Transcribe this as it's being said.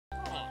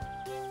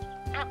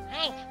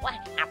Hai, wah,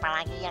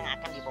 apalagi yang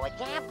akan dibawa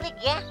Jabrik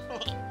ya?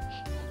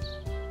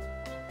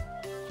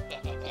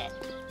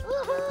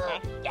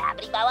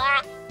 Jabrik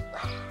bawa.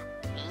 Wah,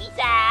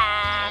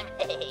 pisang.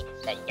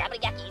 Dan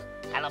Jabrik yakin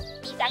kalau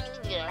pisang ini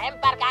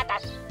dilempar ke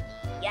atas,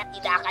 dia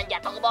tidak akan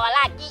jatuh ke bawah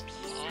lagi.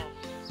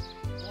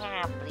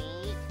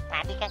 Jabrik,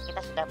 tadi kan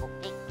kita sudah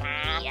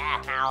buktikan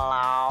Ya.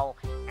 kalau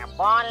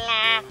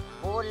bola,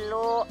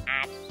 bulu,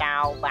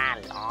 atau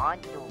balon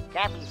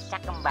juga bisa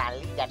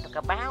kembali jatuh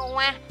ke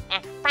bawah.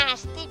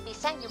 Pasti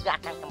pisang juga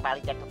akan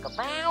kembali jatuh ke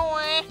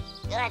bawah.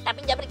 Tapi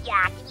Jabrik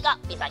yakin kok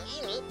pisang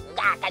ini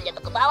nggak akan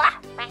jatuh ke bawah.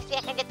 Pasti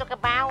akan jatuh ke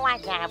bawah,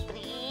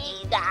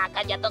 Jabrik. Tidak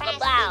akan jatuh ke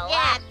Pasti bawah.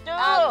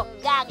 jatuh.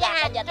 Enggak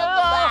akan jatuh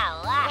ke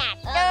bawah.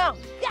 Jatuh.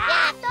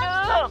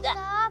 Jatuh.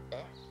 Stop.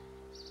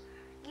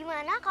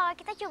 Gimana kalau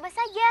kita coba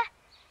saja?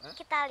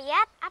 Kita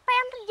lihat apa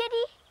yang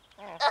terjadi.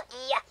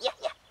 Iya.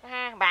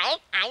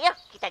 Baik, ayo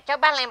kita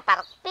coba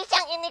lempar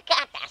pisang ini ke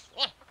atas.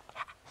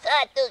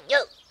 Setuju.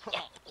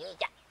 Ini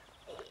Cak.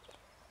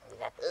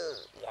 Satu,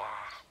 ya.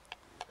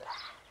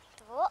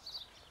 1, 2,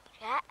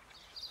 3.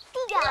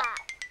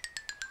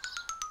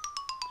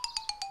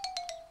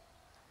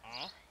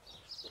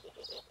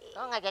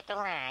 Kok nggak jatuh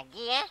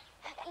lagi ya?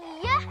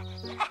 Iya.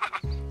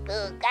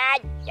 Tuh kan,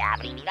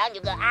 Jabrik bilang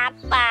juga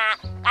apa?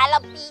 Kalau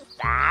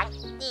pisang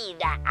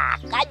tidak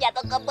akan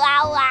jatuh ke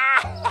bawah.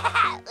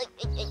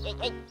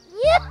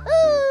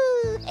 Yuhu.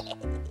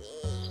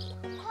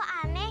 Kok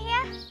aneh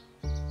ya?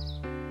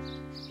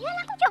 Biar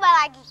aku coba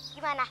lagi.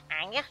 Gimana?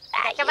 Ayo,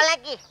 kita coba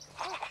lagi.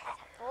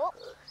 1, 2,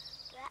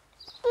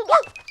 3.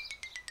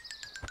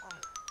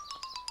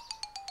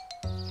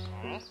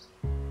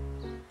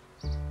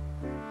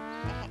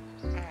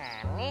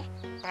 Aneh,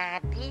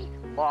 tadi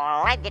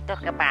bola jatuh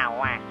ke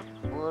bawah,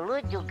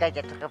 bulu juga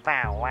jatuh ke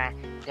bawah,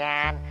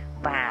 dan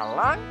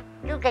balon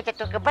juga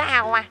jatuh ke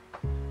bawah.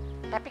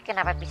 Tapi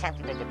kenapa pisang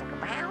tidak jatuh ke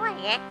bawah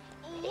ya?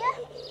 Iya.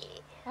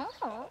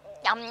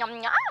 Nyam.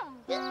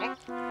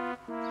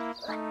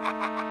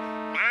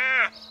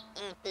 Nah,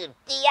 itu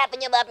dia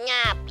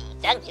penyebabnya.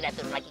 Pisang tidak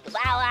turun lagi ke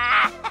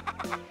bawah.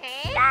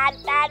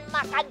 Tantan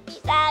makan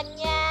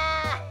pisangnya.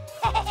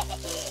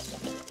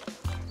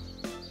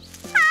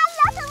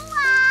 Halo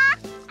semua.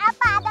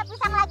 Apa ada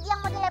pisang lagi yang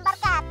mau dilempar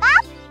ke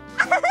atas?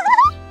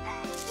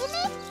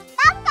 Ini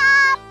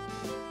tangkap.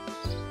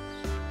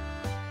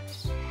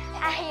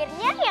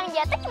 Akhirnya yang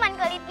jatuh cuma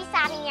kulit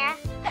pisangnya.